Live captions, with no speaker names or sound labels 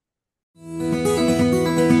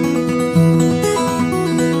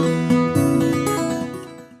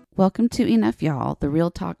Welcome to Enough Y'all, the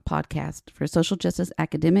Real Talk podcast for social justice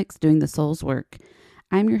academics doing the soul's work.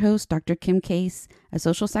 I'm your host, Dr. Kim Case, a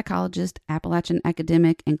social psychologist, Appalachian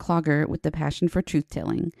academic, and clogger with the passion for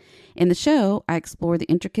truth-telling. In the show, I explore the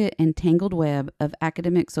intricate and tangled web of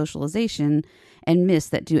academic socialization and myths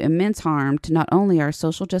that do immense harm to not only our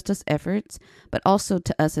social justice efforts, but also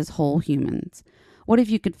to us as whole humans. What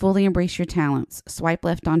if you could fully embrace your talents, swipe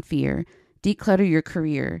left on fear, declutter your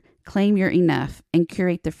career, claim you're enough, and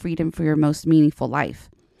curate the freedom for your most meaningful life?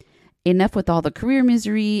 Enough with all the career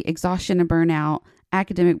misery, exhaustion and burnout,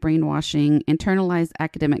 academic brainwashing, internalized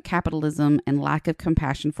academic capitalism, and lack of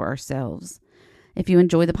compassion for ourselves. If you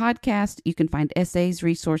enjoy the podcast, you can find essays,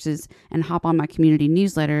 resources, and hop on my community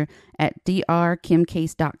newsletter at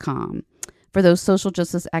drkimcase.com. For those social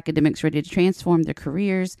justice academics ready to transform their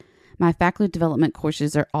careers, my faculty development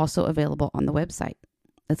courses are also available on the website.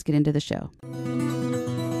 Let's get into the show.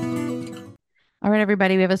 All right,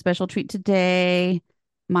 everybody, we have a special treat today.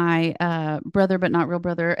 My brother, but not real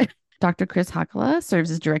brother, Dr. Chris Hakala, serves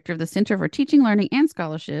as director of the Center for Teaching, Learning, and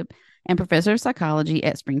Scholarship and professor of psychology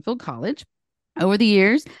at Springfield College. Over the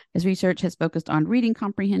years, his research has focused on reading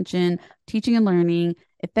comprehension, teaching and learning,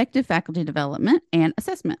 effective faculty development, and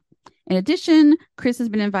assessment. In addition, Chris has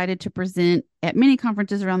been invited to present at many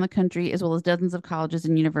conferences around the country, as well as dozens of colleges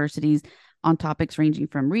and universities on topics ranging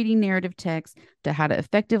from reading narrative text to how to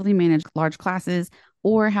effectively manage large classes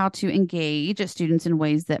or how to engage students in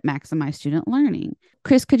ways that maximize student learning.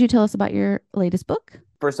 Chris, could you tell us about your latest book?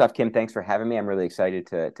 First off, Kim, thanks for having me. I'm really excited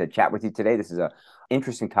to chat with you today. This is an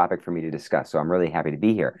interesting topic for me to discuss, so I'm really happy to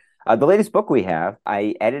be here. The latest book we have,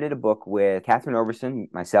 I edited a book with Catherine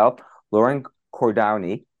Overson, myself, Lauren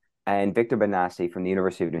Cordowny, and Victor Benassi from the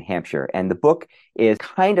University of New Hampshire. And the book is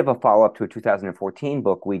kind of a follow-up to a 2014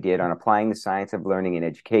 book we did on applying the science of learning in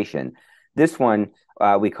education. This one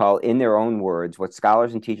we call In Their Own Words, What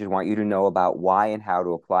Scholars and Teachers Want You to Know About Why and How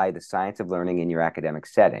to Apply the Science of Learning in Your Academic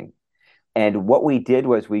Setting. And what we did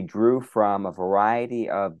was we drew from a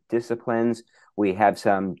variety of disciplines. We have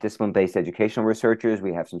some discipline-based educational researchers.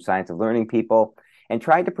 We have some science of learning people, and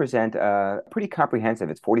tried to present a pretty comprehensive,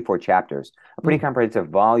 it's 44 chapters, a pretty comprehensive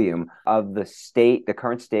volume of the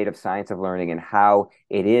current state of science of learning and how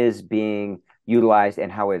it is being utilized and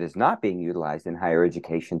how it is not being utilized in higher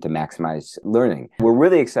education to maximize learning. We're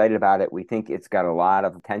really excited about it. We think it's got a lot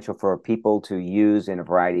of potential for people to use in a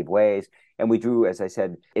variety of ways. And we drew, as I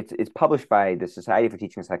said, it's published by the Society for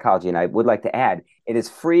Teaching Psychology. And I would like to add, it is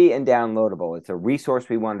free and downloadable. It's a resource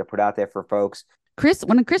we wanted to put out there for folks.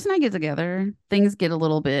 When Chris and I get together, things get a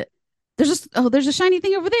little bit, there's a shiny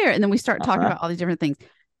thing over there. And then we start talking about all these different things.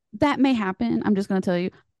 That may happen. I'm just going to tell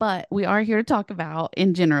you, but we are here to talk about,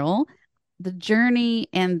 in general, the journey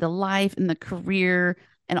and the life and the career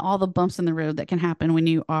and all the bumps in the road that can happen when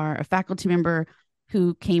you are a faculty member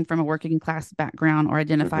who came from a working class background or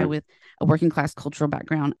identify with a working class cultural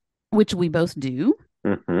background, which we both do.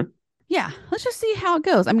 Yeah, let's just see how it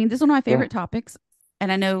goes. I mean, this is one of my favorite topics.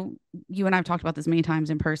 And I know you and I have talked about this many times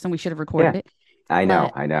in person. We should have recorded it. I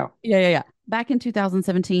know. Yeah. Back in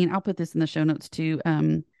 2017, I'll put this in the show notes too.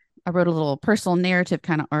 I wrote a little personal narrative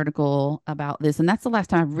kind of article about this, and that's the last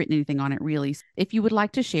time I've written anything on it, really. If you would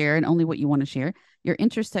like to share, and only what you want to share, your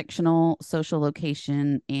intersectional social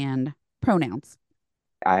location and pronouns.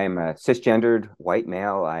 I am a cisgendered white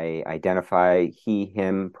male. I identify he,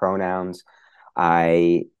 him pronouns.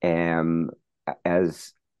 I am,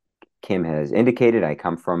 as Kim has indicated, I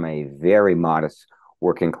come from a very modest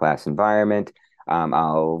working class environment.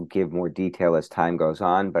 I'll give more detail as time goes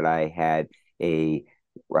on, but I had a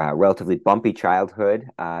relatively bumpy childhood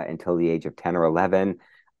until the age of 10 or 11.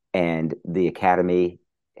 And the academy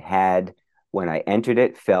had, when I entered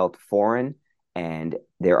it, felt foreign. And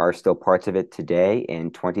there are still parts of it today in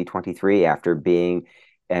 2023, after being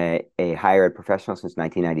a higher ed professional since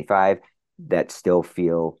 1995, that still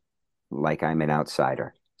feel like I'm an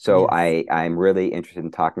outsider. So yes. I'm really interested in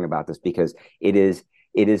talking about this because it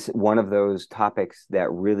is one of those topics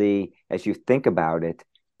that really, as you think about it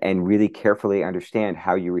and really carefully understand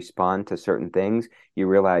how you respond to certain things, you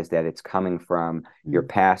realize that it's coming from your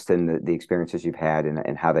past and the experiences you've had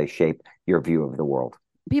and how they shape your view of the world.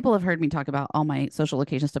 People have heard me talk about all my social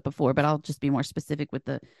location stuff before, but I'll just be more specific with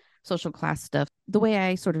the social class stuff. The way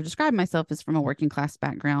I sort of describe myself is from a working class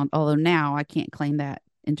background, although now I can't claim that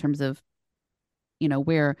in terms of,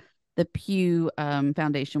 where the Pew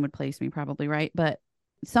Foundation would place me, probably, right? But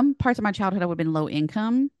some parts of my childhood I would have been low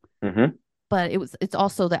income, but it's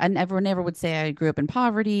also that I never would say I grew up in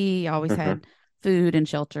poverty. I always had food and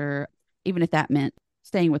shelter, even if that meant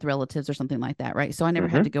staying with relatives or something like that, right? So I never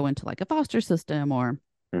had to go into like a foster system or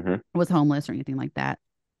was homeless or anything like that.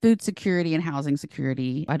 food security and housing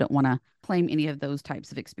security. I don't want to claim any of those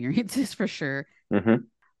types of experiences for sure. Hmm.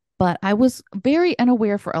 But I was very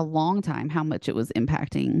unaware for a long time how much it was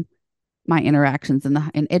impacting my interactions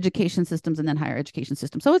in education systems and then higher education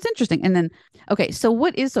systems. So it's interesting. And then, okay, so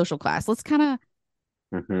what is social class? Let's kind of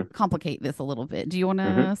Hmm. complicate this a little bit. Do you want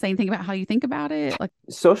Hmm. to say anything about how you think about it? Like,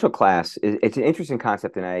 Social class is it's an interesting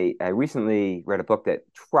concept, and I recently read a book that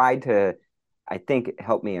tried to, I think,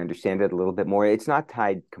 help me understand it a little bit more. It's not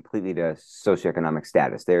tied completely to socioeconomic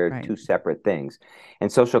status. They're right. two separate things.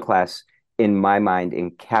 And social class, in my mind,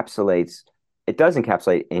 it does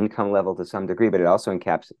encapsulate income level to some degree, but it also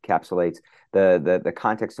encapsulates the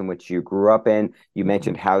context in which you grew up in. You Mhm.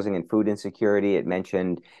 mentioned housing and food insecurity. It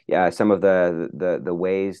mentioned some of the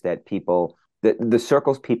ways that the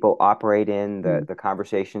circles people operate in, Mhm. the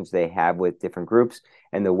conversations they have with different groups,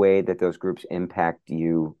 and the way that those groups impact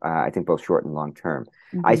you, I think both short and long term.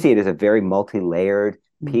 I Mhm. see it as a very multi-layered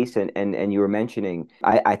Mhm. piece. And you were mentioning,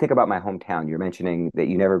 I think about my hometown. You're mentioning that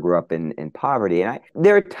you never grew up in poverty. And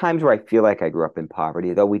there are times where I feel like I grew up in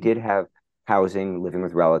poverty, though we did have housing, living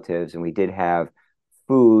with relatives, and we did have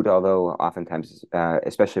food, although oftentimes,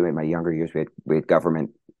 especially in my younger years, we had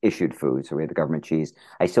government issued food, so we had the government cheese.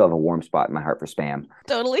 I still have a warm spot in my heart for Spam.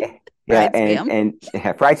 Totally. Yeah, Fried spam. and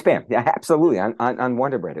yeah, fried Spam. Yeah, absolutely. On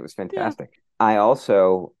Wonder Bread, it was Yeah. fantastic. I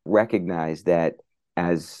also recognized that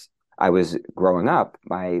as I was growing up,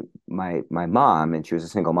 my mom, and she was a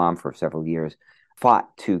single mom for several years,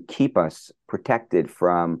 fought to keep us protected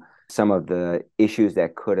from some of the issues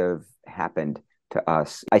that could have happened to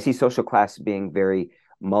us. I see social class being very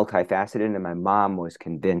multifaceted, and my mom was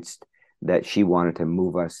convinced that she wanted to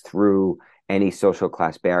move us through any social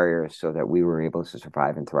class barriers so that we were able to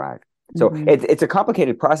survive and thrive. So Hmm. it's a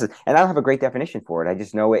complicated process, and I don't have a great definition for it. I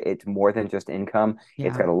just know it's more than just income.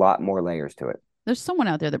 It's Yeah. got a lot more layers to it. There's someone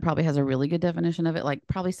out there that probably has a really good definition of it, like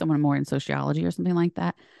probably someone more in sociology or something like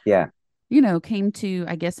that. Yeah. Came to,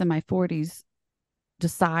 I guess, in my 40s,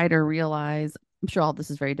 decide or realize, I'm sure all this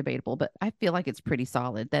is very debatable, but I feel like it's pretty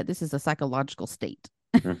solid that this is a psychological state,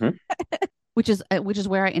 Hmm. which is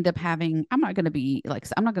where I end up having, I'm not going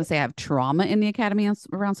to say I have trauma in the academy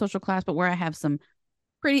around social class, but where I have some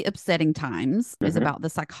pretty upsetting times is Hmm. about the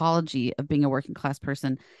psychology of being a working class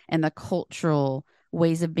person and the cultural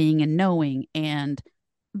ways of being and knowing and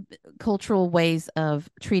cultural ways of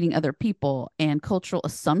treating other people and cultural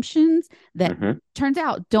assumptions that Hmm. turns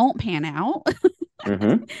out don't pan out Hmm.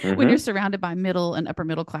 when you're Hmm. surrounded by middle and upper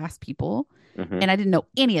middle class people. Hmm. And I didn't know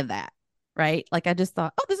any of that. Right. Like I just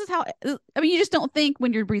thought, oh, this is how, I mean, you just don't think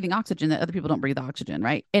when you're breathing oxygen that other people don't breathe oxygen.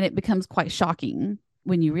 Right. And it becomes quite shocking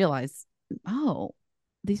when you realize, oh,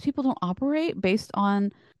 these people don't operate based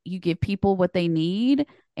on you give people what they need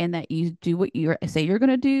and that you do what you say you're going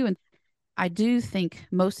to do. And I do think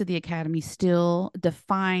most of the academy still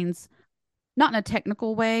defines, not in a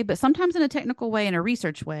technical way, but sometimes in a technical way, in a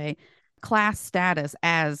research way, class status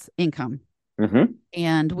as income. Hmm.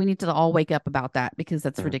 And we need to all wake up about that because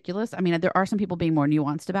that's Hmm. ridiculous. I mean, there are some people being more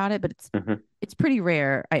nuanced about it, but it's Hmm. it's pretty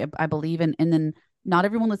rare, I believe. And then not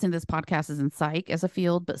everyone listening to this podcast is in psych as a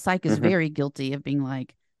field, but psych is Hmm. very guilty of being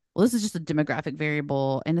like, well, this is just a demographic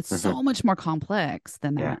variable, and it's Hmm. so much more complex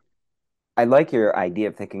than Yeah. that. I like your idea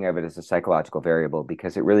of thinking of it as a psychological variable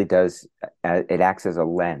because it really does, it acts as a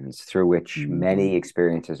lens through which Mm-hmm. many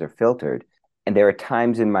experiences are filtered. And there are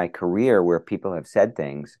times in my career where people have said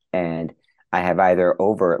things, and I have either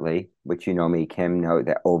overtly, which you know me, Kim, know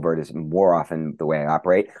that overt is more often the way I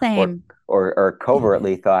operate, or Same. or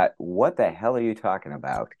covertly thought, what the hell are you talking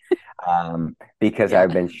about? Because Yeah.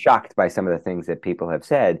 I've been shocked by some of the things that people have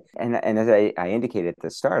said. And as I indicated at the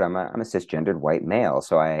start, I'm a cisgendered white male,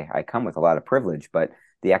 so I come with a lot of privilege, but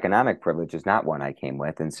the economic privilege is not one I came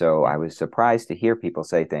with. And so Yeah. I was surprised to hear people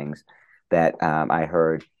say things that I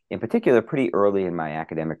heard, in particular, pretty early in my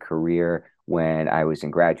academic career when I was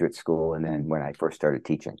in graduate school and then when I first started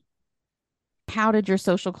teaching. How did your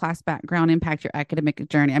social class background impact your academic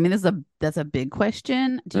journey? I mean, that's a big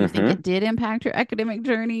question. Do you think it Hmm. did impact your academic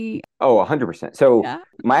journey? Oh, 100%. So Yeah.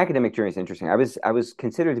 my academic journey is interesting. I was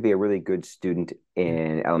considered to be a really good student Yeah.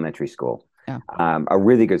 in elementary school. Yeah. A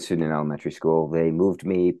really good student in elementary school. They moved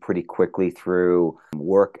me pretty quickly through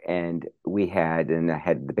work, and I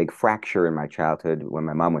had the big fracture in my childhood when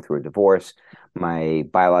my mom went through a divorce. My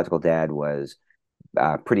biological dad was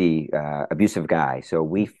a pretty abusive guy, so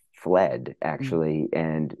we fled Mm. actually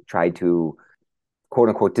and tried to quote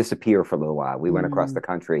unquote disappear for a little while. We went across Mm. the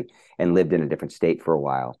country and lived in a different state for a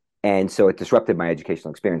while. And so it disrupted my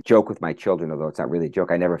educational experience. Joke with my children, although it's not really a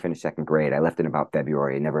joke. I never finished second grade. I left in about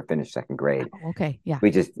February. I never finished second grade. Okay. Yeah.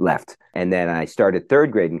 We just left. And then I started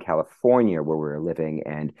third grade in California where we were living.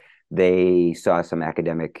 And they saw some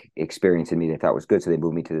academic experience in me they thought was good. So they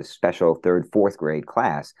moved me to this special third, fourth grade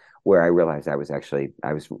class where I realized I was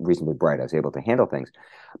reasonably bright. I was able to handle things.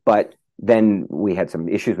 But then we had some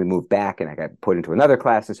issues. We moved back and I got put into another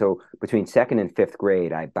class. And so between second and fifth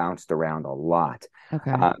grade, I bounced around a lot.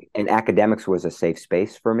 Okay. And academics was a safe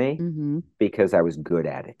space for me Mm-hmm. because I was good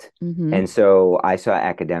at it. Mm-hmm. And so I saw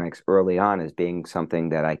academics early on as being something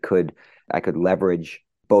that I could leverage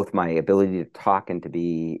both my ability to talk and to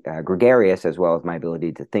be gregarious, as well as my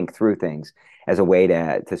ability to think through things as a way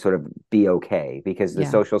to sort of be okay, because the Yeah.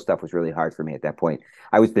 social stuff was really hard for me at that point.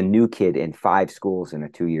 I was the new kid in 5 schools in a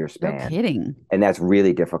 2-year No span. kidding. And that's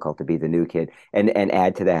really difficult to be the new kid. And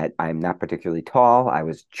add to that, I'm not particularly tall. I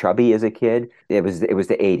was chubby as a kid. It was the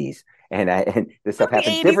 80s. And this stuff The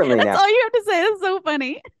happens 80s. differently That's now. all you have to say. That's so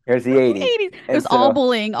funny. Here's the The 80s. 80s. It And was all so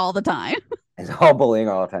bullying all the time. it's all bullying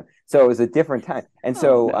all the time. So it was a different time. And Oh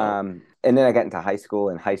so, no. and then I got into high school.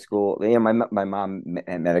 And high school, my mom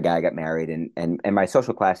met a guy, got married, and my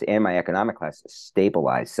social class and my economic class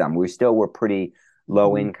stabilized some. We still were pretty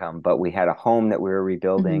low Mm-hmm. income, but we had a home that we were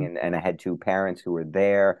rebuilding, Mm-hmm. and I had 2 parents who were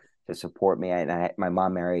there to support me. My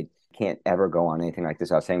mom married. Can't ever go on anything like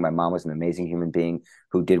this. I was saying my mom was an amazing human being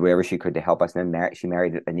who did whatever she could to help us. And then she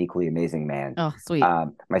married an equally amazing man. Oh, sweet.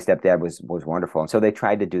 My stepdad was wonderful, and so they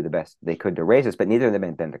tried to do the best they could to raise us, but neither of them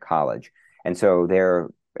had been to college, and so their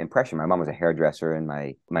impression. My mom was a hairdresser, and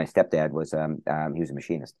my stepdad was he was a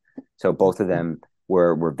machinist. So both of Mm. them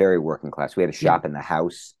were very working class. We had a Yeah. shop in the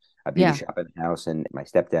house, a beauty Yeah. shop in the house, and my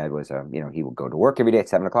stepdad was he would go to work every day at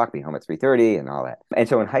 7 o'clock, be home at 3:30, and all that. And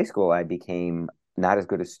so in high school, I became not as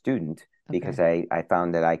good a student because Okay. I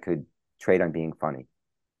found that I could trade on being funny.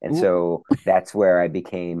 And Ooh. so that's where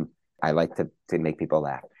I like to make people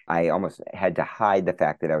laugh. I almost had to hide the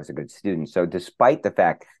fact that I was a good student. So despite the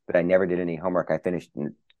fact that I never did any homework, I finished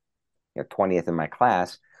 20th in my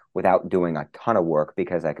class without doing a ton of work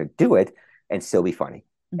because I could do it and still be funny.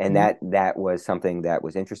 And Mm-hmm. that was something that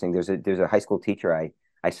was interesting. There's a high school teacher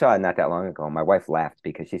I saw not that long ago. My wife laughed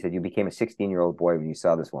because she said, "You became a 16-year-old boy when you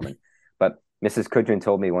saw this woman." But Mrs. Kudrin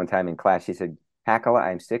told me one time in class, she said, "Hakala,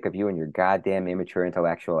 I'm sick of you and your goddamn immature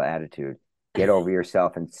intellectual attitude. Get over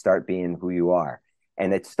yourself and start being who you are."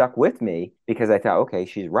 And it stuck with me because I thought, okay,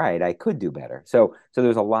 she's right. I could do better. So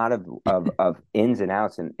there's a lot of ins and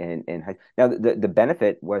outs in high. Now the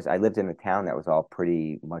benefit was I lived in a town that was all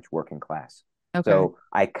pretty much working class. Okay. So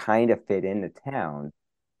I kind of fit in the town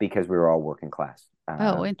because we were all working class.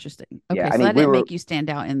 Oh, interesting. Yeah, Okay. I So that mean didn't make you stand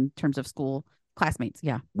out in terms of school classmates.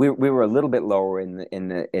 Yeah. we were a little bit lower in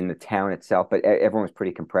the town itself, but everyone was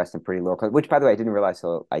pretty compressed and pretty low class. Which, by the way, I didn't realize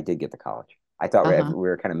till I did get to college. I thought Uh-huh. we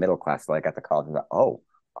were kind of middle class till I got to college and thought, oh,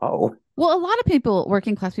 Well, a lot of people,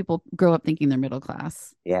 working class people, grow up thinking they're middle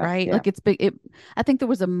class, yeah, right? yeah. Like it's big. I think there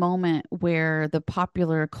was a moment where the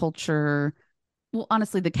popular culture, well,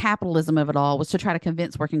 honestly, the capitalism of it all was to try to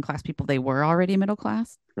convince working class people they were already middle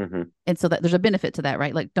class, Hmm. and so that there's a benefit to that,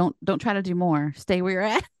 right? Like don't try to do more. Stay where you're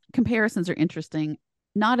at. Comparisons are interesting.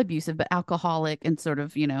 Not abusive, but alcoholic and sort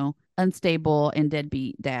of, unstable and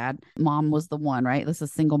deadbeat dad. Mom was the one, right? This is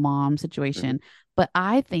a single mom Hmm. situation. But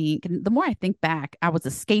I think the more I think back, I was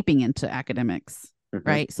escaping into academics, Hmm.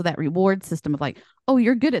 right? So that reward system of like, oh,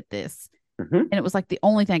 you're good at this. Hmm. And it was like the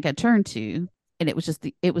only thing I could turn to. And it was just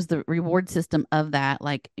it was the reward system of that,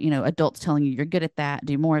 like, adults telling you you're good at that,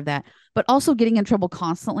 do more of that, but also getting in trouble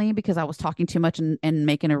constantly because I was talking too much and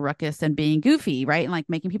making a ruckus and being goofy, right? And like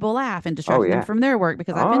making people laugh and Oh distracting them yeah. from their work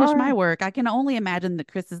because I finished Oh my yeah. work. I can only imagine that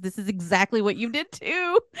this is exactly what you did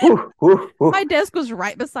too. Whew, whew, My whew. desk was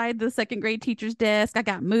right beside the second grade teacher's desk. I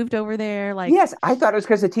got moved over there. Like, Yes, I thought it was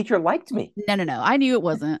because the teacher liked me. no, no, no. I knew it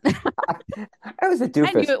wasn't. I was a I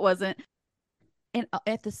knew doofus. it wasn't. And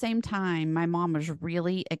at the same time, my mom was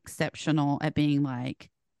really exceptional at being like,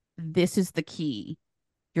 this is the key.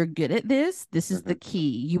 You're good at this. This is the Hmm. key.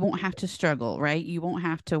 You won't have to struggle, right? You won't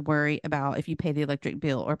have to worry about if you pay the electric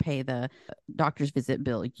bill or pay the doctor's visit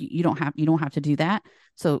bill. You don't have to do that.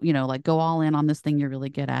 So, like go all in on this thing you're really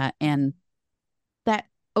good at. And that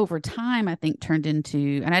over time, I think turned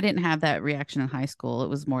into, and I didn't have that reaction in high school. It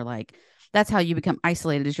was more like, that's how you become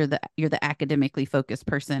isolated, is you're the academically focused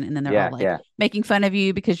person, and then they're all Yeah, like yeah. making fun of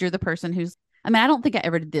you because you're the person who's, I mean, I don't think I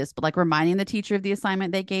ever did this, but like reminding the teacher of the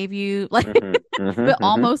assignment they gave you, like, Hmm. Hmm. but Hmm.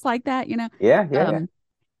 almost like that, Yeah, yeah, yeah. um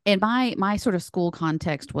and my sort of school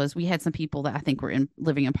context was we had some people that I think were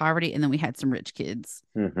living in poverty, and then we had some rich kids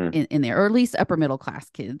Hmm. in there, or at least upper middle class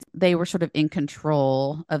kids. They were sort of in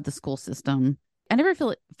control of the school system. I never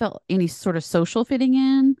felt any sort of social fitting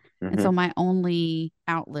in, and so Hmm. my only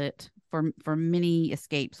outlet for many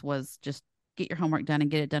escapes was just get your homework done and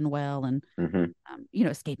get it done well, and Mm-hmm.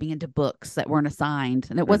 escaping into books that weren't assigned.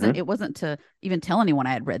 And Mm-hmm. it wasn't to even tell anyone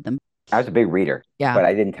I had read them. I was a big reader, Yeah, but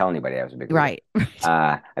I didn't tell anybody I was a big reader. right. Right.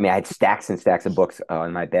 I mean, I had stacks and stacks of books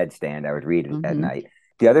on my bedstand. I would read at Mm-hmm. night.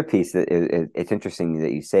 The other piece that it's interesting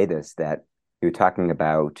that you say this, that you're talking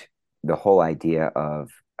about the whole idea of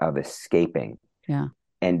escaping Yeah.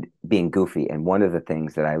 and being goofy. And one of the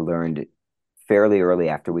things that I learned fairly early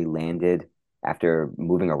after we landed, after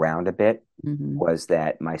moving around a bit, Mm-hmm. was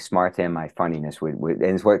that my smarts and my funniness and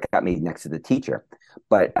it's what got me next to the teacher.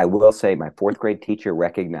 But I will say my fourth grade teacher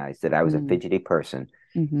recognized that I was a fidgety person,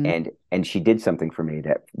 Mm-hmm. and she did something for me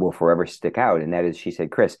that will forever stick out. And that is, she said,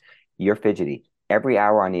 Chris, you're fidgety. Every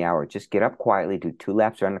hour on the hour, just get up quietly, do 2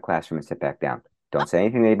 laps around the classroom and sit back down. Don't say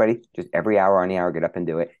anything to anybody. Just every hour on the hour, get up and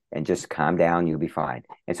do it, and just calm down. You'll be fine.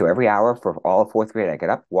 And so every hour for all of fourth grade, I got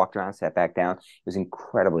up, walked around, sat back down. It was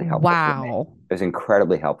incredibly helpful for me. Wow. It was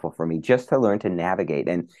incredibly helpful for me just to learn to navigate.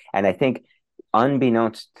 And I think,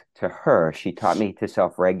 unbeknownst to her, she taught me to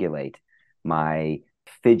self-regulate my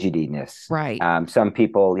fidgetiness. Right. Some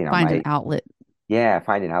people, Find an outlet. yeah,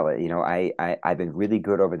 find an outlet. I've been really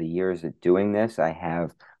good over the years at doing this. I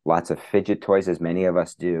have lots of fidget toys, as many of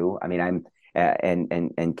us do. I mean,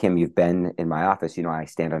 and Kim, you've been in my office. I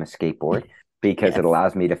stand on a skateboard because it Yes.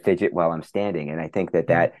 allows me to fidget while I'm standing, and I think that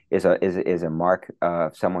Yeah. that is a mark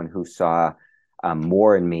of someone who saw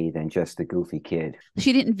more in me than just the goofy kid.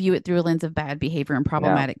 She didn't view it through a lens of bad behavior and No,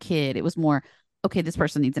 problematic kid. It was more, okay, this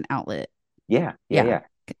person needs an outlet. yeah, yeah, Yeah. yeah,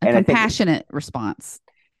 A and I think compassionate response.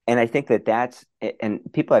 And I think that and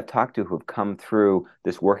people I've talked to who've come through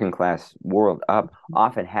this working class world up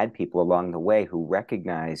often had people along the way who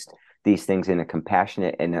recognized these things in a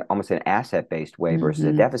compassionate and almost an asset-based way versus a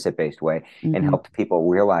Mm-hmm. deficit-based way, and Mm-hmm. helped people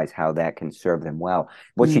realize how that can serve them well.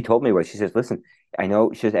 What she Mm. told me was, she says, listen, I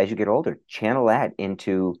know, she says, as you get older, channel that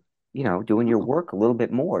into, doing your Oh, work a little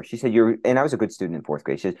bit more. She said, and I was a good student in fourth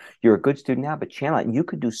grade. She says, you're a good student now, but channel it, and you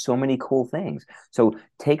could do so many cool things. So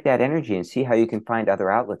take that energy and see how you can find other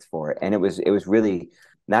outlets for it. And it was really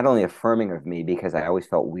not only affirming of me, because I always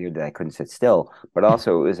felt weird that I couldn't sit still, but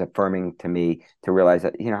also it was affirming to me to realize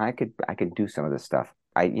that, I could do some of this stuff.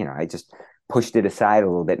 I just pushed it aside a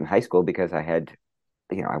little bit in high school because I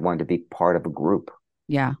wanted to be part of a group.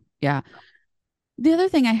 yeah. Yeah. The other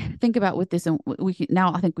thing I think about with this, and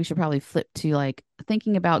now I think we should probably flip to like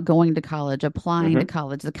thinking about going to college, applying to Hmm.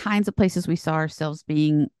 college, the kinds of places we saw ourselves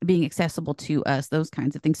being accessible to us, those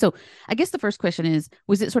kinds of things. So I guess the first question is,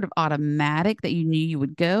 was it sort of automatic that you knew you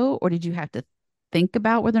would go, or did you have to think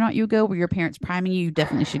about whether or not you would go? Were your parents priming you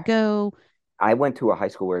definitely should go? I went to a high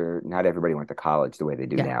school where not everybody went to college the way they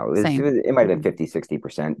do Yeah, now. same. It might have been Mhm. 50,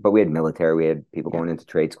 60%, but we had military, we had people Yeah. going into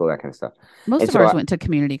trade school, that kind of stuff. Most And of so, ours went to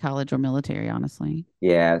community college or military, honestly.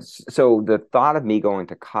 yeah, so the thought of me going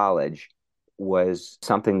to college was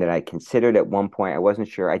something that I considered at one point. I wasn't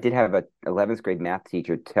sure. I did have a 11th grade math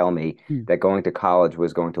teacher tell me Mm. that going to college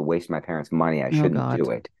was going to waste my parents' money. I Oh shouldn't God.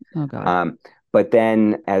 do it. Oh God. Um, but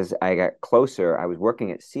then as I got closer, I was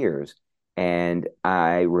working at Sears, and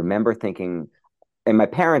I remember thinking, and my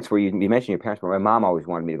parents were, you mentioned your parents, but my mom always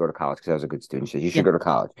wanted me to go to college because I was a good student. She said, you should Yeah. go to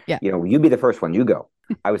college. Yeah. You be the first one, you go.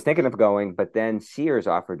 I was thinking of going, but then Sears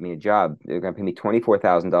offered me a job. They're going to pay me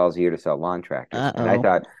 $24,000 a year to sell lawn tractors. And I Uh-oh.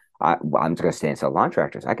 thought, well, I'm just going to stay and sell lawn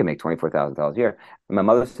tractors. I can make $24,000 a year. And my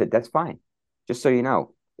mother said, that's fine. Just so you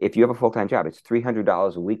know, if you have a full-time job, it's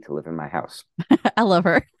 $300 a week to live in my house. I love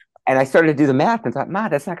her. And I started to do the math and thought, Ma,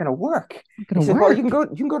 that's not going to work. Not He gonna says, well, you can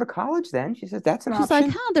work. go to college then. She says, that's an She's like,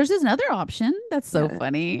 option. huh, there's this another option. That's so Yeah.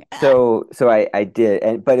 funny. So I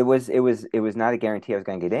did, but it was not a guarantee I was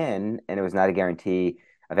going to get in, and it was not a guarantee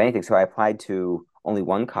of anything. So I applied to only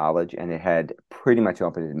one college, and it had pretty much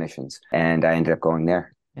open admissions, and I ended up going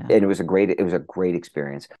there. Yeah. And it was a great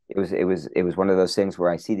experience. It was one of those things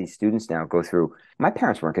where I see these students now go through. My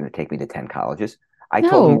parents weren't going to take me to 10 colleges. I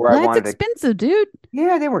told them No, where I that's wanted to. expensive, dude.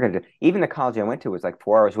 Yeah, they weren't going to. Even the college I went to was like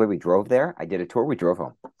 4 hours away. We drove there. I did a tour. We drove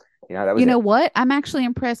home. That You was know it. what? I'm actually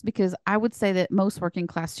impressed because I would say that most working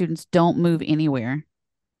class students don't move anywhere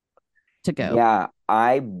to go. Yeah,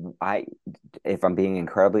 I, if I'm being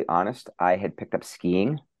incredibly honest, I had picked up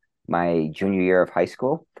skiing my junior year of high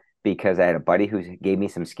school because I had a buddy who gave me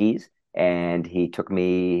some skis, and he took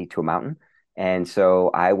me to a mountain. And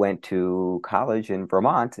so I went to college in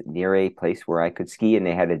Vermont near a place where I could ski, and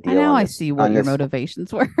they had a And deal now on I this see what on your this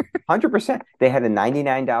motivations were. 100%. They had a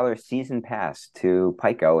 $99 season pass to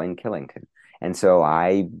Pico in Killington. And so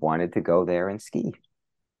I wanted to go there and ski,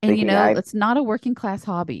 And thinking I it's not a working class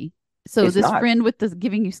hobby. So it's this not. friend with the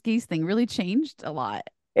giving you skis thing really changed a lot.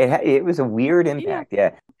 It was a weird Yeah. impact.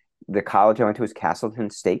 Yeah. The college I went to was Castleton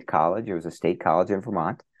State College. It was a state college in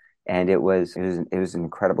Vermont. and it was an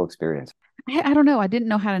incredible experience. I don't know. I didn't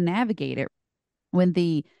know how to navigate it when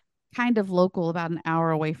the kind of local, about an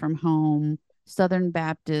hour away from home, Southern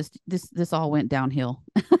Baptist, this all went downhill.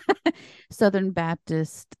 Southern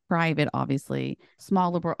Baptist, private, obviously,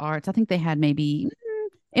 small liberal arts. I think they had maybe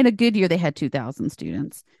in a good year, they had 2,000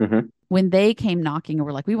 students. Hmm. When they came knocking and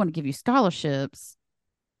were like, we want to give you scholarships.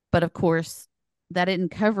 But of course, that didn't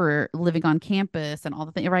cover living on campus and all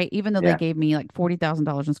the things, right? Even though they Yeah, gave me like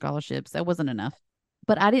 $40,000 in scholarships, that wasn't enough.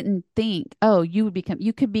 But I didn't think, oh, you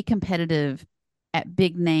could be competitive at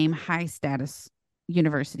big name, high status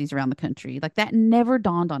universities around the country. Like that never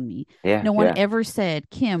dawned on me. yeah, No one yeah. ever said,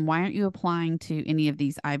 Kim, why aren't you applying to any of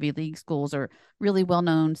these Ivy League schools or really well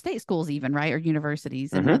known state schools, even, right? Or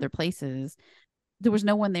universities in Hmm. other places. There was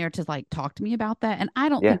no one there to like talk to me about that. And I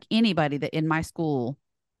don't Yeah, think anybody that in my school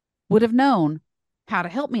would have known how to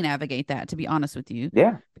help me navigate that, to be honest with you,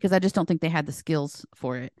 yeah. because I just don't think they had the skills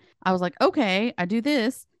for it. I was like, okay, I do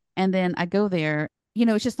this. And then I go there.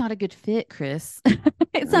 It's just not a good fit, Chris.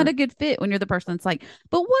 It's not Mm. a good fit when you're the person that's like,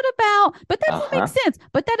 but what about, but that doesn't make Uh-huh. sense.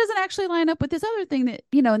 But that doesn't actually line up with this other thing and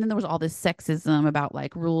then there was all this sexism about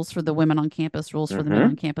like rules for the women on campus, rules for the men Hmm.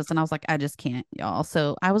 on campus. And I was like, I just can't, y'all.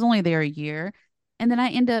 So I was only there a year. And then I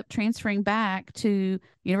end up transferring back to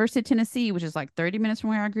University of Tennessee, which is like 30 minutes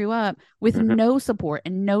from where I grew up, with Hmm. no support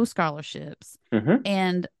and no scholarships. Hmm.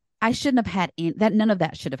 And I shouldn't have had that. None of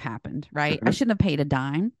that should have happened, right? I Hmm. shouldn't have paid a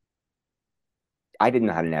dime. I didn't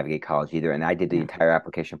know how to navigate college either, and I did the Yeah. entire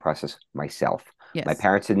application process myself. My Yes.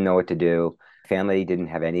 parents didn't know what to do. Family didn't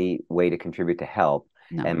have any way to contribute to help,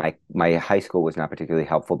 and No. my high school was not particularly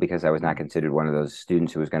helpful because I was not No. considered one of those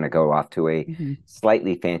students who was going to go off to a Mm-hmm.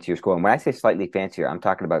 slightly fancier school. And when I say slightly fancier, I'm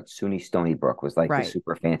talking about SUNY Stony Brook was like the Right.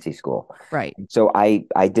 super fancy school. Right. So I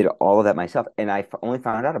did all of that myself, and only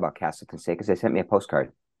found out about Castleton State because they sent me a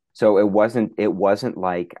postcard. So it wasn't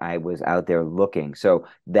like I was out there looking. So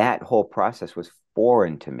that whole process was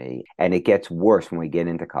foreign to me, and it gets worse when we get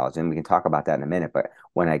into college, and we can talk about that in a minute. But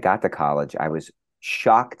when I got to college, I was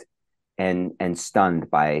shocked and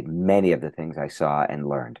stunned by many of the things I saw and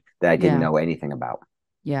learned that I didn't Yeah. know anything about.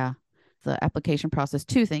 Yeah. The application process,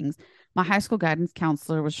 two things. My high school guidance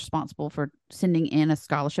counselor was responsible for sending in a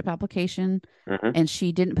scholarship application, Hmm. and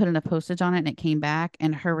she didn't put enough postage on it and it came back.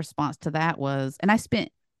 And her response to that was, and I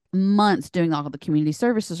spent months doing all of the community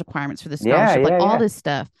services requirements for this Yeah, scholarship, like yeah, all yeah. this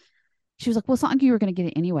stuff. She was like, well, it's not like you were going to get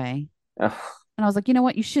it anyway. Ugh, And I was like, you know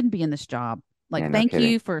what? You shouldn't be in this job. yeah, Like, no thank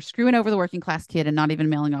kidding. you for screwing over the working class kid and not even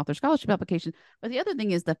mailing off their scholarship application. But the other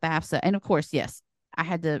thing is the FAFSA. And of course, yes, I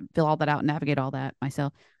had to fill all that out and navigate all that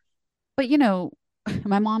myself. But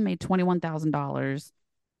my mom made $21,000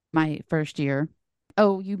 my first year.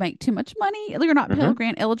 Oh, you make too much money. You're not Pell Hmm.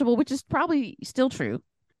 Grant eligible, which is probably still true.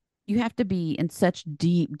 You have to be in such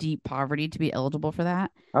deep, deep poverty to be eligible for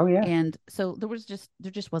that. Oh yeah, And so there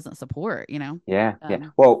just wasn't support. yeah, yeah.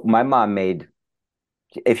 Um, Well, my mom made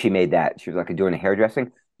if she made that, she was like doing a hairdressing.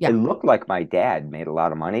 It yeah, looked like my dad made a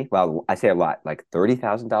lot of money. Well, I say a lot, like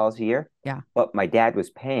 $30,000 a year. yeah. But my dad was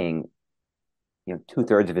paying,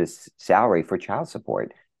 two-thirds of his salary for child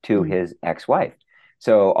support to Mm, his ex-wife.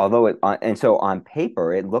 So although and so on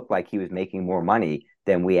paper, it looked like he was making more money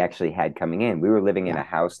than we actually had coming in. We were living in yeah. a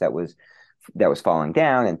house that was falling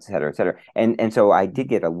down, et cetera, et cetera. And so I did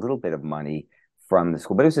get a little bit of money from the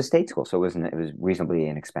school, but it was a state school, so it was reasonably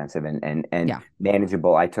inexpensive and Yeah.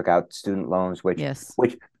 manageable. I took out student loans, which Yes.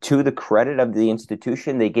 which to the credit of the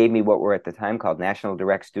institution, they gave me what were at the time called National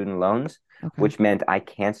Direct Student Loans, Okay. which meant I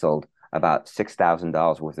canceled about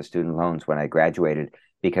 $6,000 worth of student loans when I graduated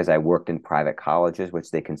because I worked in private colleges,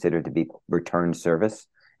 which they considered to be return service.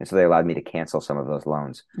 And so they allowed me to cancel some of those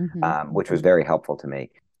loans, Mm-hmm. which was very helpful to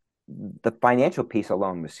me. The financial piece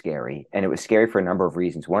alone was scary, and it was scary for a number of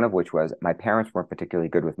reasons. One of which was my parents weren't particularly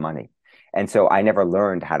good with money. And so I never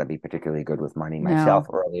learned how to be particularly good with money myself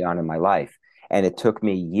No. early on in my life. And it took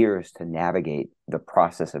me years to navigate the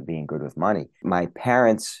process of being good with money. My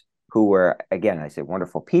parents, who were, again, I say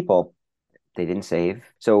wonderful people, they didn't save.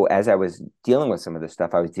 So as I was dealing with some of this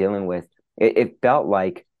stuff, I was dealing with it felt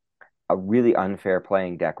like a really unfair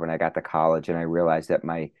playing deck when I got to college and I realized that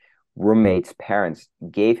my roommate's parents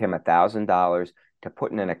gave him $1,000 to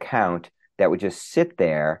put in an account that would just sit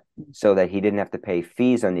there so that he didn't have to pay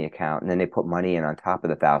fees on the account. And then they put money in on top of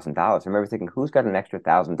the $1,000. I remember thinking, who's got an extra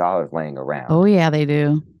 $1,000 laying Oh around? yeah, they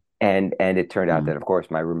do. And it turned out Yeah. that, of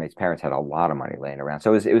course, my roommate's parents had a lot of money laying around.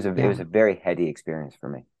 So it was Yeah. a very heady experience for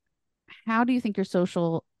me. How do you think your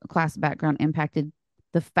social class background impacted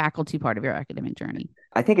the faculty part of your academic journey?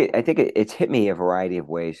 It's hit me a variety of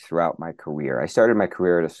ways throughout my career. I started my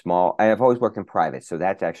career at a small, I've always worked in private, so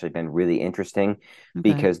that's actually been really interesting Okay.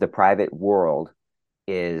 because the private world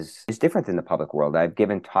is different than the public world. I've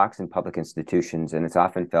given talks in public institutions, and it's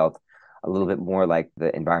often felt a little bit more like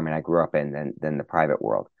the environment I grew up in than the private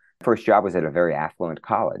world. First job was at a very affluent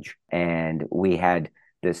college, and we had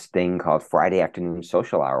this thing called Friday afternoon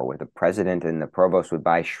social hour where the president and the provost would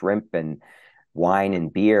buy shrimp and wine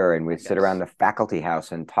and beer, and we'd sit around the faculty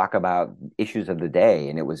house and talk about issues of the day.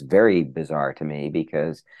 And it was very bizarre to me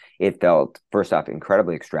because it felt, first off,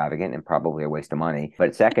 incredibly extravagant and probably a waste of money.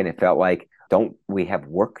 But second, it felt like, don't we have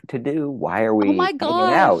work to do? Why are Oh my we hanging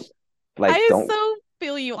gosh. out? Like, I don't. so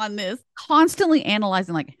feel you on this. Constantly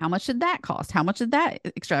analyzing, like, how much did that cost? How much did that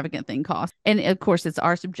extravagant thing cost? And of course, it's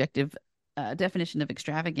our subjective definition of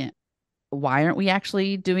extravagant. Why aren't we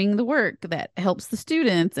actually doing the work that helps the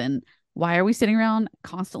students? And why are we sitting around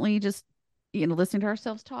constantly just, listening to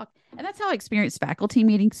ourselves talk? And that's how I experience faculty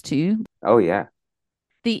meetings too. Oh, yeah.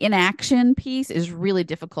 The inaction piece is really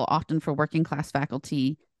difficult often for working class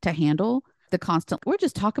faculty to handle. The constant, we're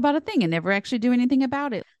just talk about a thing and never actually do anything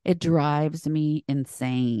about it. It drives me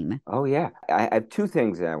insane. Oh, yeah. I have two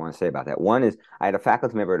things that I want to say about that. One is I had a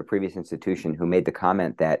faculty member at a previous institution who made the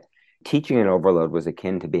comment that teaching an overload was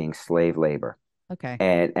akin to being slave labor. Okay.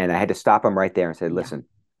 And I had to stop him right there and say, Yeah. listen,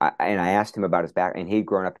 and I asked him about his back, and he'd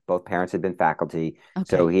grown up, both parents had been faculty. Okay.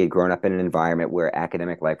 So he had grown up in an environment where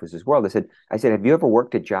academic life was his world. I said, have you ever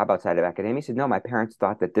worked a job outside of academia? He said, no, my parents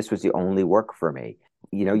thought that this was the only work for me.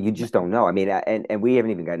 You just don't know. I mean, and we haven't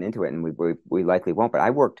even gotten into it, and we likely won't, but I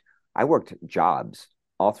worked jobs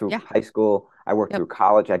all through high school. I worked through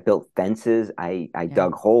college. I built fences. I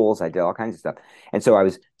dug holes. I did all kinds of stuff. And so I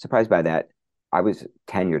was surprised by that. I was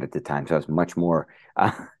tenured at the time, so I was much more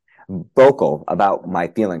vocal about my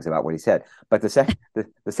feelings about what he said. But the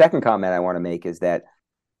second comment I want to make is that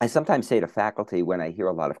I sometimes say to faculty when I hear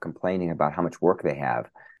a lot of complaining about how much work they have,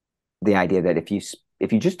 the idea that if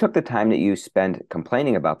you just took the time that you spend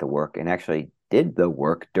complaining about the work and actually did the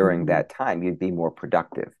work during that time, you'd be more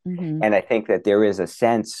productive. And I think that there is a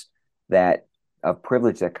sense that of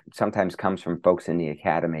privilege that sometimes comes from folks in the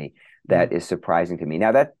academy that is surprising to me.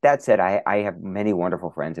 Now, that said, I have many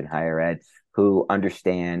wonderful friends in higher ed who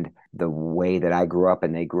understand the way that I grew up,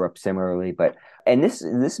 and they grew up similarly. And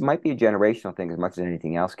this might be a generational thing as much as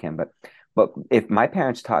anything else, Kim. But if my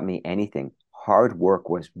parents taught me anything, hard work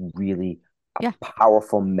was really a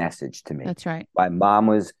powerful message to me. That's right. My mom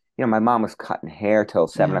was cutting hair till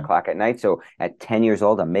 7 o'clock at night. So at 10 years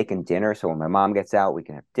old, I'm making dinner. So when my mom gets out, we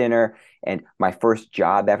can have dinner. And my first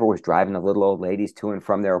job ever was driving the little old ladies to and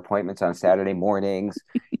from their appointments on Saturday mornings.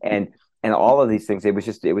 And all of these things, it was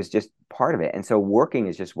just part of it. And so working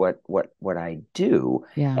is just what I do.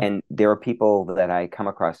 Yeah. And there are people that I come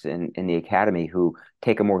across in the academy who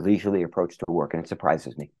take a more leisurely approach to work. And it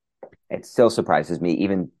surprises me. It still surprises me,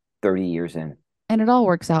 even 30 years in. And it all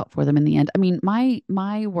works out for them in the end. I mean,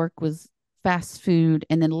 my work was fast food,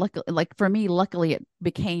 and then luckily it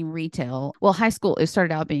became retail. Well, high school, it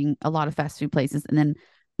started out being a lot of fast food places, and then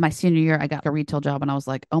my senior year I got a retail job, and I was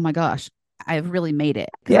like, oh my gosh, I've really made it,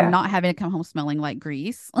 because I'm not having to come home smelling like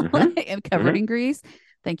grease and covered in grease.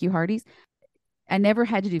 Thank you, Hardee's. I never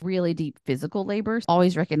had to do really deep physical labor.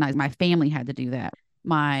 Always recognized my family had to do that.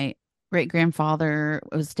 My great-grandfather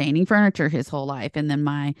was staining furniture his whole life. And then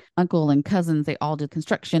my uncle and cousins, they all did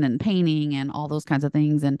construction and painting and all those kinds of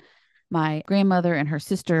things. And my grandmother and her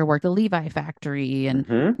sister worked the Levi factory.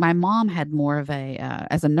 And my mom had more of a,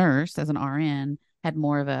 as a nurse, as an RN, had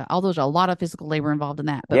more of a, although there's a lot of physical labor involved in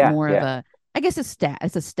that, but more of a, I guess it's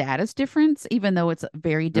a status difference, even though it's a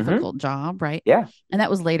very difficult job, right? Yeah. And that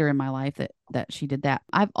was later in my life that she did that.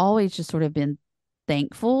 I've always just sort of been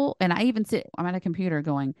thankful. And I'm at a computer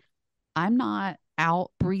going, I'm not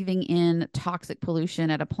out breathing in toxic pollution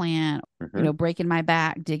at a plant, breaking my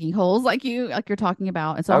back, digging holes like you're talking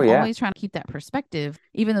about. And so I'm always trying to keep that perspective,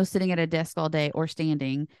 even though sitting at a desk all day or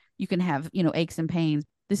standing, you can have, aches and pains.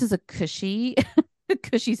 This is a cushy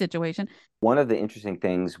situation. One of the interesting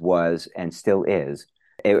things was, and still is,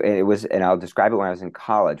 it was, and I'll describe it when I was in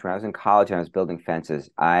college. When I was in college and I was building fences,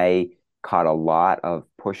 I caught a lot of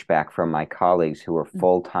pushback from my colleagues who were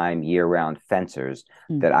full-time year-round fencers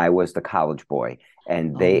that I was the college boy,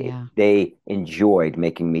 and they enjoyed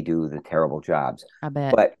making me do the terrible jobs. I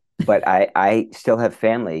bet. But I still have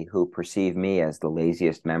family who perceive me as the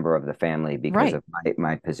laziest member of the family because of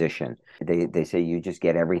my position. They say you just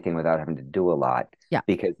get everything without having to do a lot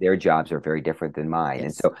because their jobs are very different than mine. Yes.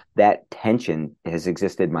 And so that tension has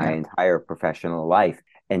existed my entire professional life.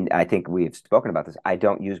 And I think we've spoken about this. I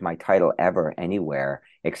don't use my title ever anywhere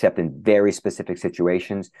except in very specific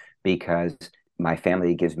situations because my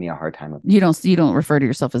family gives me a hard time. You don't refer to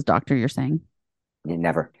yourself as doctor, you're saying?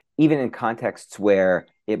 Never. Even in contexts where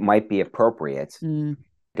it might be appropriate,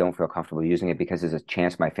 don't feel comfortable using it because there's a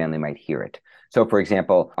chance my family might hear it. So, for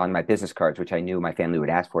example, on my business cards, which I knew my family would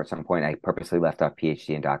ask for at some point, I purposely left off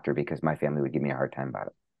PhD and doctor because my family would give me a hard time about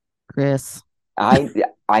it. Chris. I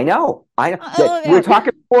I know. I know I that love we were that.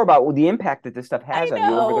 talking before about the impact that this stuff I has on you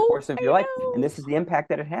over the know. course of your I life, and know. this is the impact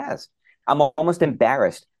that it has. I'm almost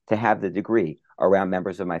embarrassed to have the degree around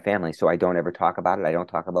members of my family, so I don't ever talk about it. I don't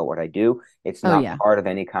talk about what I do. It's Oh, not yeah. part of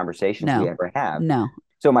any conversations we No. ever have. No.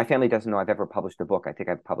 So my family doesn't know I've ever published a book. I think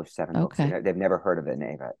I've published 7 books. Okay. They've never heard of the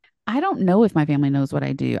name of it. I don't know if my family knows what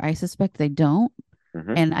I do. I suspect they don't.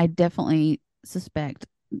 Hmm. And I definitely suspect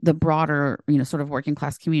the broader, sort of working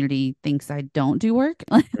class community thinks I don't do work.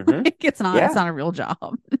 Hmm. Like it's Yeah. not a real job.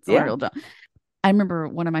 It's not a Yeah. real job. I remember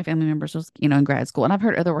one of my family members was, in grad school, and I've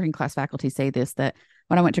heard other working class faculty say this, that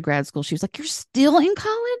when I went to grad school, she was like, "You're still in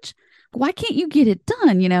college? Why can't you get it done?"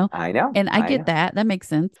 I know. And I I get know. that. That makes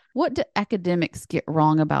sense. What do academics get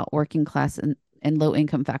wrong about working class and low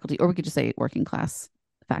income faculty? Or we could just say working class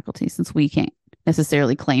faculty, since we can't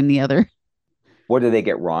necessarily claim the other. What do they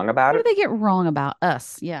get wrong about What do it? they get wrong about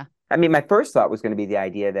us? Yeah. I mean, my first thought was going to be the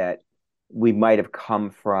idea that we might have come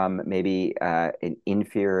from maybe an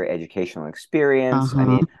inferior educational experience. I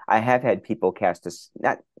Uh-huh. mean, I have had people cast us,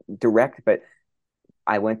 not direct, but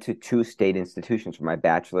I went to two state institutions for my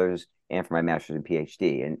bachelor's and for my master's and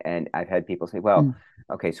PhD. And I've had people say, well, Mm.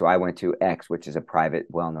 okay, so I went to X, which is a private,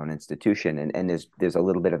 well-known institution. And there's a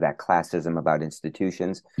little bit of that classism about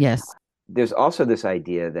institutions. Yes. There's also this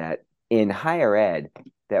idea that in higher ed,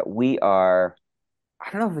 that we are,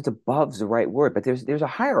 I don't know if it's above the right word, but there's a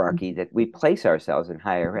hierarchy that we place ourselves in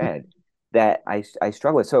higher ed that I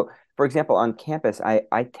struggle with. So, for example, on campus,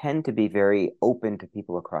 I tend to be very open to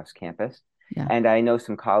people across campus. Yeah. And I know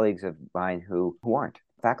some colleagues of mine who aren't.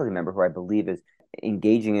 A faculty member who I believe is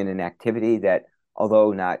engaging in an activity that,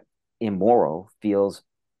 although not immoral, feels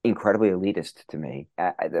incredibly elitist to me.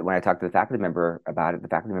 When I talked to the faculty member about it, the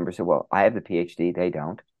faculty member said, well, I have the PhD, they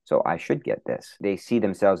don't. So I should get this. They see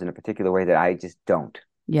themselves in a particular way that I just don't.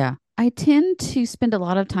 Yeah. I tend to spend a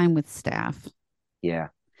lot of time with staff. Yeah.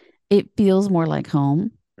 It feels more like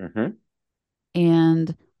home. Hmm.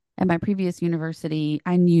 And at my previous university,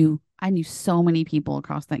 I knew so many people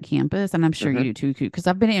across that campus, and I'm sure you Hmm. do too, because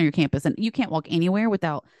I've been on your campus, and you can't walk anywhere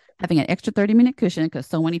without having an extra 30-minute cushion because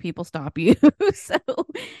so many people stop you. So,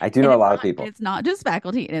 I do and know a it's lot of not people. it's not just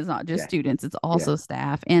faculty, and it's not just Yeah. students, it's Yeah. also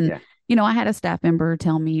staff. And Yeah. I had a staff member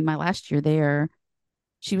tell me my last year there,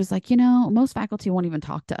 she was like, most faculty won't even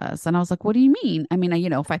talk to us. And I was like, what do you mean? I mean,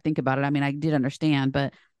 if I think about it, I mean, I did understand,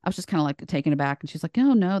 but I was just kind of like taken aback. And she's like,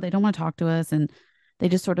 oh, no, they don't want to talk to us. And they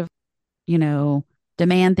just sort of, you know,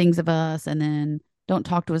 demand things of us and then don't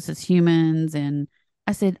talk to us as humans. And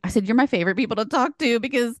I said, you're my favorite people to talk to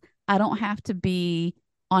because I don't have to be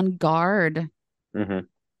on guard Hmm.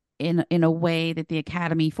 in a way that the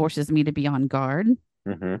academy forces me to be on guard,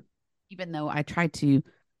 Hmm. even though I try to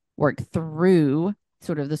work through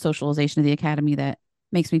sort of the socialization of the academy that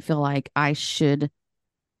makes me feel like I should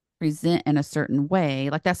present in a certain way.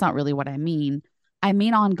 Like that's not really what I mean. I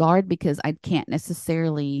mean on guard because I can't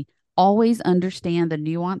necessarily always understand the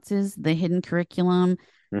nuances, the hidden curriculum,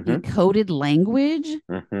 the Hmm. coded language,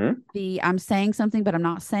 Hmm. the I'm saying something but I'm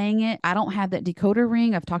not saying it. I don't have that decoder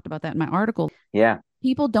ring. I've talked about that in my article. Yeah.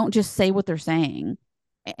 People don't just say what they're saying.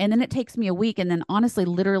 And then it takes me a week. And then honestly,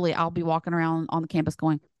 literally, I'll be walking around on the campus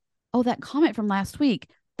going, oh, that comment from last week,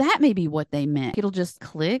 that may be what they meant. It'll just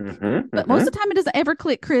click. Hmm. But most of Hmm. the time, it doesn't ever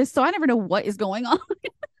click, Chris. So I never know what is going on.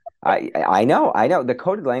 I know. The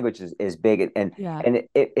coded language is big, Yeah. and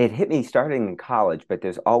it hit me starting in college. But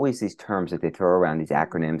there's always these terms that they throw around, these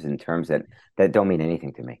acronyms and terms that don't mean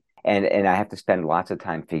anything to me, and I have to spend lots of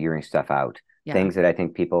time figuring stuff out, Yeah. things that I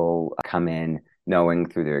think people come in knowing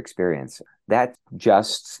through their experience. That's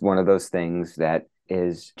just one of those things that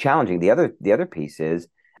is challenging. The other piece is,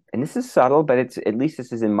 and this is subtle, but it's at least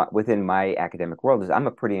this is within my academic world, is I'm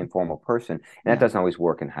a pretty informal person, and that Yeah. doesn't always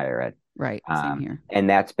work in higher ed. Right. Same here. And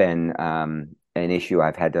that's been an issue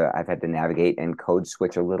I've had to navigate and code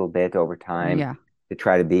switch a little bit over time Yeah. to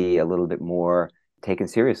try to be a little bit more taken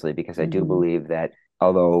seriously because I do Hmm. believe that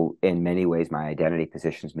although in many ways my identity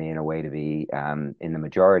positions me in a way to be in the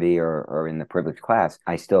majority or in the privileged class,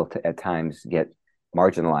 I still at times get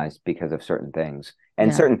marginalized because of certain things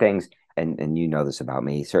and Yeah. certain things. And you know this about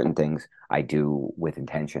me, certain things I do with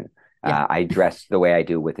intention. Yeah. I dress the way I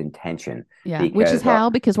do with intention Yeah. Which is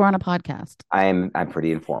because because we're on a podcast. I'm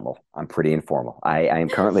pretty informal. I'm pretty informal. I am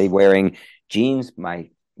currently wearing jeans, my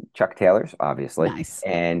Chuck Taylors, obviously, Nice.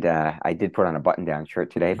 and I did put on a button-down shirt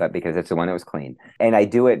today, but because it's the one that was clean, and I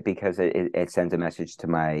do it because it sends a message to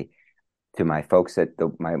my to my folks that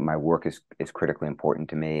my work is critically important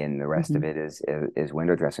to me, and the rest Hmm. of it is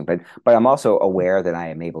window dressing. But I'm also aware that I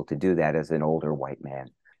am able to do that as an older white man.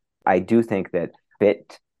 I do think that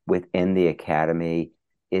fit within the academy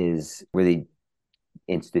is really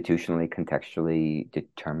institutionally, contextually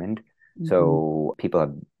determined. Hmm. So people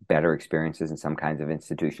have better experiences in some kinds of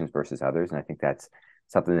institutions versus others. And I think that's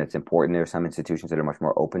something that's important. There are some institutions that are much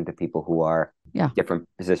more open to people who are Yeah. different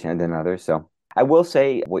positioned than others. So I will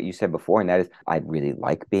say what you said before, and that is I really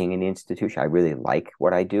like being in the institution. I really like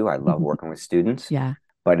what I do. I love working with students, Yeah.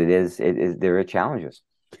 but there are challenges.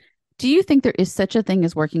 Do you think there is such a thing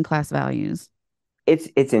as working class values?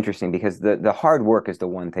 It's interesting because the hard work is the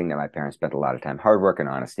one thing that my parents spent a lot of time. Hard work and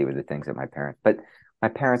honesty were the things that but my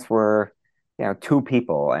parents were, two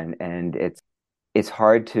people, and it's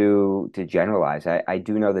hard to generalize. I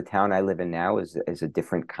do know the town I live in now is a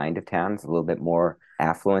different kind of town. It's a little bit more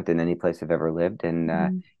affluent than any place I've ever lived, Hmm.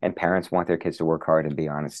 and parents want their kids to work hard and be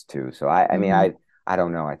honest too. So I mean Hmm. I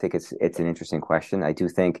don't know. I think it's an interesting question. I do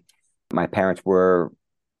think my parents were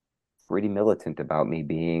pretty militant about me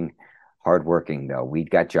being hardworking, though. We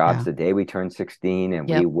got jobs Yeah. the day we turned 16, and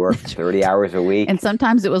we Yep. worked That's 30 right. hours a And week.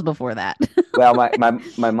 sometimes it was before that. Well,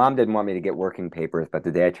 my mom didn't want me to get working papers, but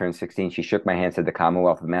the day I turned 16, she shook my hand, said, "The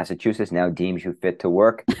Commonwealth of Massachusetts now deems you fit to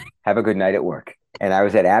work. Have a good night at work." And I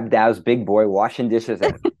was at Abdow's Big Boy washing dishes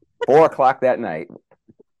at 4 o'clock that night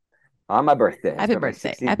on my birthday. I Happy spent my birthday.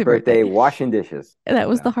 16th Happy birthday. birthday washing dishes. That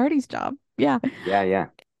was the So, Hardy's job. Yeah. yeah, yeah.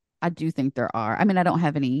 I do think there are. I mean, I don't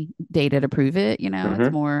have any data to prove it,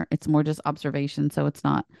 Hmm. it's more just observation, so it's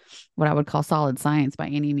not what I would call solid science by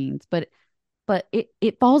any means, but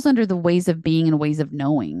it falls under the ways of being and ways of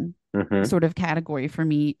knowing Hmm. sort of category for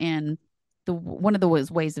me. And the one of the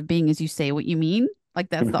ways of being is you say what you mean. Like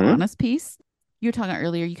that's the Hmm. honest piece. You were talking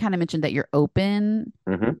earlier, you kind of mentioned that you're open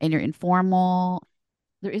Hmm. and you're informal.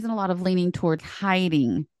 There isn't a lot of leaning towards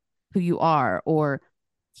hiding who you are or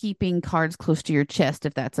keeping cards close to your chest,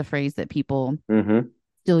 if that's a phrase that people Hmm.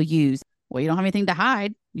 still use. Well, you don't have anything to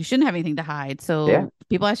hide. You shouldn't have anything to hide. Yeah. So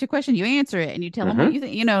people ask you a question, you answer it, and you tell them what you Hmm.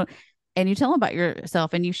 think, and you tell them about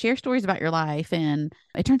yourself, and you share stories about your life. And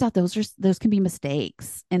it turns out those can be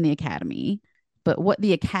mistakes in the academy. But what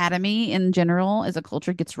the academy in general as a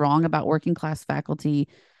culture gets wrong about working class faculty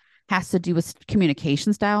has to do with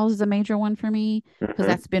communication styles is a major one for me because Hmm.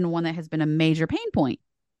 that's been one that has been a major pain point.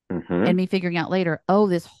 And Hmm. me figuring out later,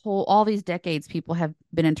 oh, all these decades, people have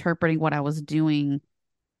been interpreting what I was doing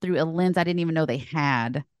through a lens I didn't even know they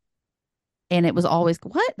had. And it was always,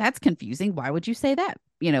 what? That's confusing. Why would you say that?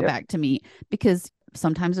 Yep. Back to me. Because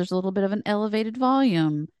sometimes there's a little bit of an elevated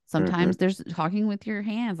volume. Hmm. Sometimes there's talking with your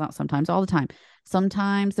hands, not sometimes, all the time.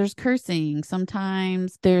 Sometimes there's cursing.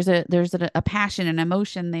 Sometimes there's a passion and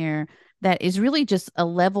emotion there that is really just a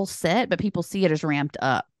level set, but people see it as ramped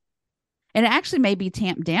up. And it actually may be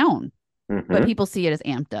tamped down, but Hmm. people see it as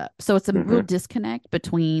amped up. So it's a real Hmm. disconnect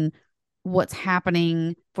between what's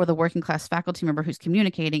happening for the working class faculty member who's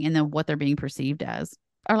communicating and then what they're being perceived as.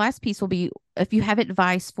 Our last piece will be if you have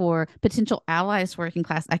advice for potential allies for working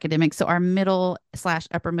class academics. So our middle slash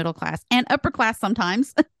upper middle class and upper class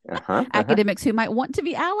sometimes Uh-huh. Uh-huh. academics who might want to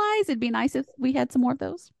be allies. It'd be nice if we had some more of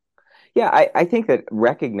those. Yeah, I think that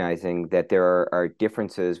recognizing that there are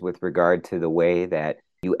differences with regard to the way that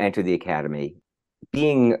you enter the academy,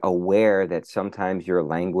 being aware that sometimes your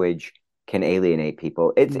language can alienate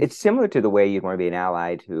people. Mm. It's similar to the way you want to be an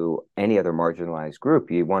ally to any other marginalized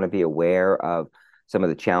group. You want to be aware of some of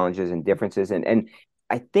the challenges and differences. And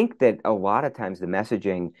I think that a lot of times the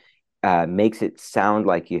messaging makes it sound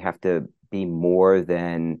like you have to be more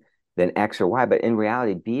than X or Y, but in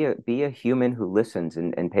reality, be a human who listens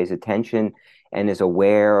and pays attention and is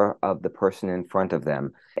aware of the person in front of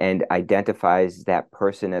them and identifies that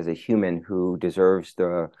person as a human who deserves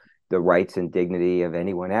the rights and dignity of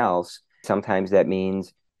anyone else. Sometimes that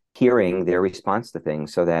means hearing their response to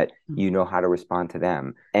things so that Mm. you know how to respond to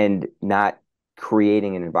them and not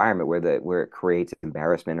creating an environment where it creates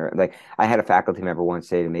embarrassment. Or like I had a faculty member once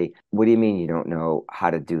say to me, "What do you mean you don't know how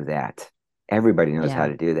to do that? Everybody knows how Yeah.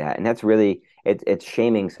 to do that." And that's really it's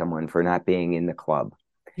shaming someone for not being in the club.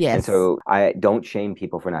 And Yes. so I don't shame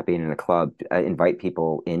people for not being in a club. I invite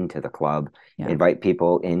people into the club, Yeah. invite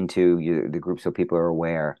people into the group so people are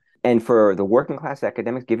aware. And for the working class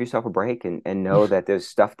academics, give yourself a break and know Yeah. that there's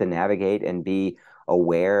stuff to navigate and be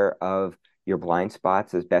aware of your blind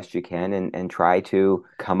spots as best you can and try to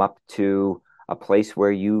come up to a place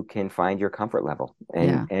where you can find your comfort level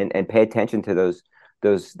Yeah. and pay attention to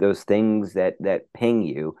those things that ping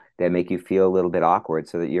you that make you feel a little bit awkward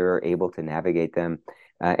so that you're able to navigate them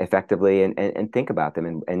effectively and think about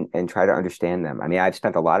them and try to understand them. I mean, I've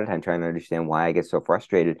spent a lot of time trying to understand why I get so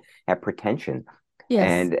frustrated at pretension.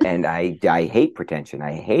 Yes. And I hate pretension.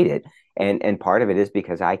 I hate it. And part of it is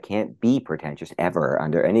because I can't be pretentious ever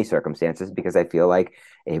under any circumstances because I feel like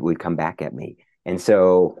it would come back at me. And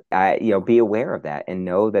so be aware of that and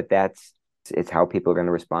know that it's how people are going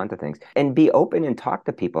to respond to things and be open and talk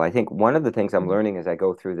to people. I think one of the things I'm learning as I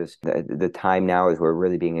go through this, the time now as we're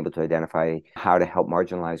really being able to identify how to help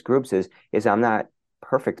marginalized groups is I'm not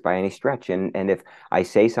perfect by any stretch. And if I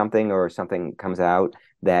say something or something comes out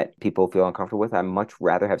that people feel uncomfortable with, I'd much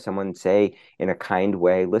rather have someone say in a kind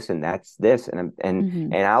way, listen, that's this.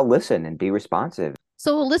 And I'll listen and be responsive.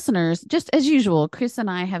 So listeners, just as usual, Chris and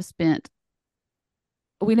I have spent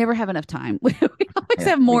we never have enough time. We always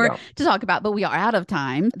have more to talk about, but we are out of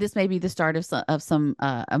time. This may be the start of some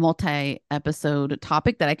a multi-episode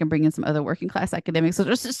topic that I can bring in some other working class academics. So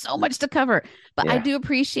there's just so much to cover. But I do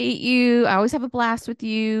appreciate you. I always have a blast with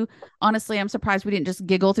you. Honestly, I'm surprised we didn't just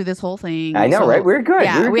giggle through this whole thing. I know, right? We're good.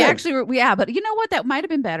 Yeah, we actually were. Yeah, but you know what? That might have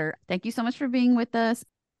been better. Thank you so much for being with us.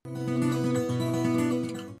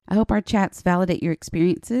 I hope our chats validate your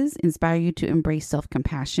experiences, inspire you to embrace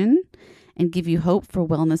self-compassion, and give you hope for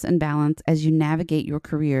wellness and balance as you navigate your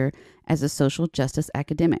career as a social justice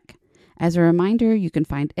academic. As a reminder, you can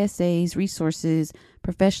find essays, resources,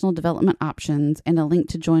 professional development options, and a link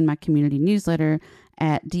to join my community newsletter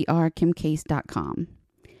at drkimcase.com.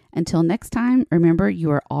 Until next time, remember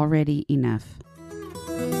you are already enough.